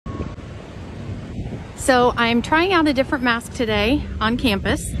So I'm trying out a different mask today on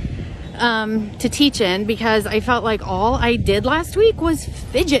campus to teach in, because I felt like all I did last week was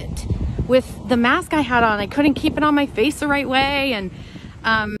fidget with the mask I had on. I couldn't keep it on my face the right way. And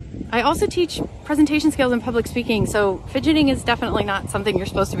I also teach presentation skills and public speaking, so fidgeting is definitely not something you're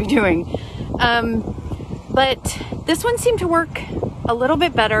supposed to be doing. But this one seemed to work a little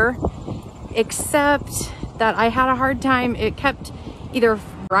bit better, except that I had a hard time. It kept either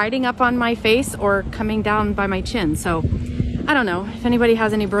riding up on my face or coming down by my chin. So I don't know if anybody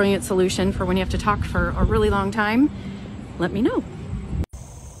has any brilliant solution for when you have to talk for a really long time. Let me know.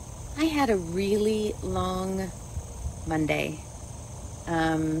 I had a really long Monday.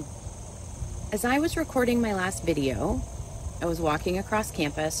 As I was recording my last video, I was walking across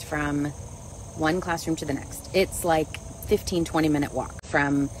campus from one classroom to the next. It's like 15-20 minute walk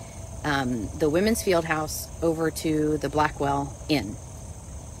from the Women's Field House over to the Blackwell Inn.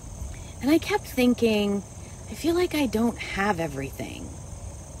 And I kept thinking, I feel like I don't have everything,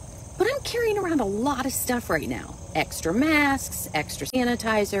 but I'm carrying around a lot of stuff right now. Extra masks, extra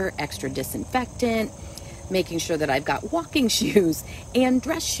sanitizer, extra disinfectant, making sure that I've got walking shoes and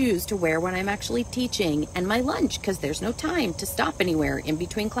dress shoes to wear when I'm actually teaching, and my lunch, because there's no time to stop anywhere in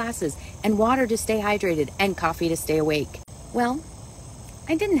between classes, and water to stay hydrated, and coffee to stay awake. Well,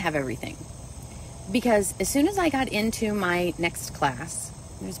 I didn't have everything, because as soon as I got into my next class,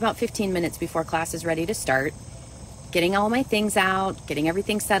 it was about 15 minutes before class is ready to start, getting all my things out, getting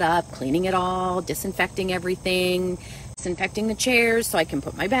everything set up, cleaning it all, disinfecting everything, disinfecting the chairs so I can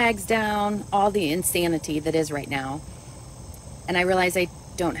put my bags down, all the insanity that is right now. And I realized I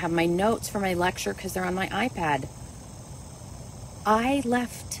don't have my notes for my lecture because they're on my iPad. I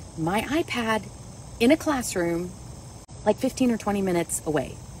left my iPad in a classroom like 15 or 20 minutes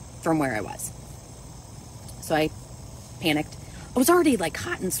away from where I was. So I panicked. I was already like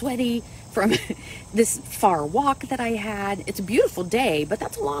hot and sweaty from this far walk that I had. It's a beautiful day, but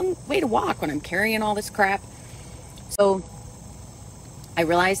that's a long way to walk when I'm carrying all this crap. So I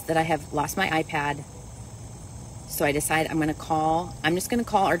realized that I have lost my iPad. So I decided I'm just going to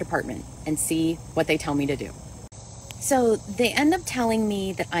call our department and see what they tell me to do. So they end up telling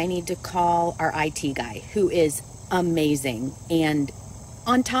me that I need to call our IT guy, who is amazing and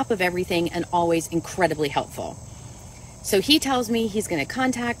on top of everything and always incredibly helpful. So he tells me he's going to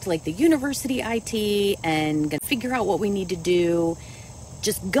contact like the university IT and going to figure out what we need to do.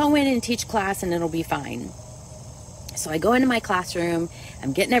 Just go in and teach class and it'll be fine. So I go into my classroom,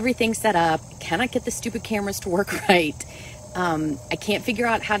 I'm getting everything set up, cannot get the stupid cameras to work right. I can't figure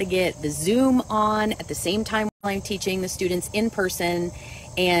out how to get the Zoom on at the same time while I'm teaching the students in person.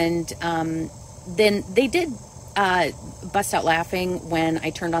 And then they did bust out laughing when I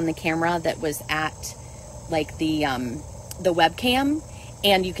turned on the camera that was at like the webcam,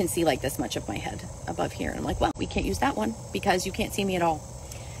 and you can see like this much of my head above here. And I'm like, well, we can't use that one because you can't see me at all.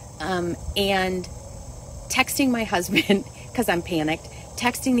 And texting my husband, because I'm panicked,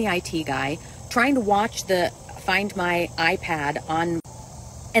 texting the IT guy, trying to watch Find My iPad on,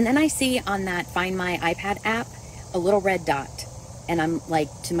 and then I see on that Find My iPad app a little red dot. And I'm like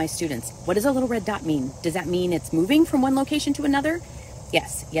to my students, what does a little red dot mean? Does that mean it's moving from one location to another?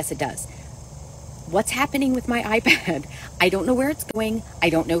 Yes, it does. What's happening with my iPad? I don't know where it's going. I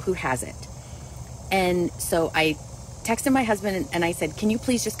don't know who has it. And so I texted my husband and I said, can you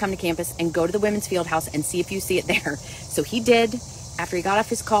please just come to campus and go to the Women's Field House and see if you see it there? So he did. After he got off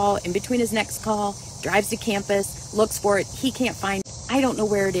his call, in between his next call, drives to campus, looks for it. He can't find it. I don't know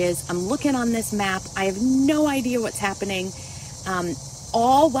where it is. I'm looking on this map. I have no idea what's happening.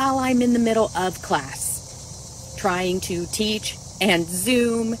 All while I'm in the middle of class, trying to teach and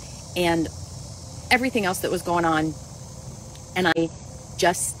Zoom and everything else that was going on. And I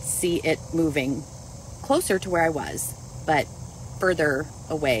just see it moving closer to where I was, but further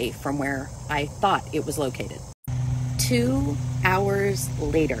away from where I thought it was located. 2 hours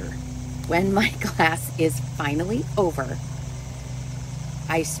later, when my class is finally over,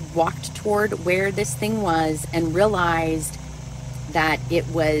 I walked toward where this thing was and realized that it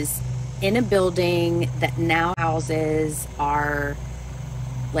was in a building that now houses our,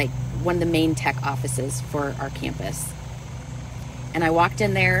 like, one of the main tech offices for our campus. And I walked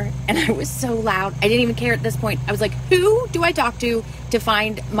in there and I was so loud. I didn't even care at this point. I was like, who do I talk to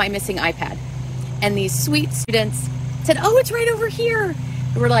find my missing iPad? And these sweet students said, oh, it's right over here.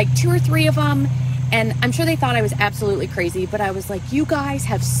 There were like 2 or 3 of them. And I'm sure they thought I was absolutely crazy, but I was like, you guys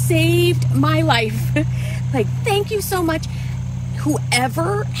have saved my life. Like, thank you so much.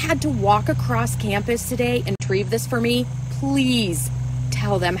 Whoever had to walk across campus today and retrieve this for me, please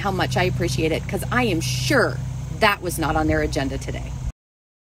tell them how much I appreciate it, because I am sure that was not on their agenda today.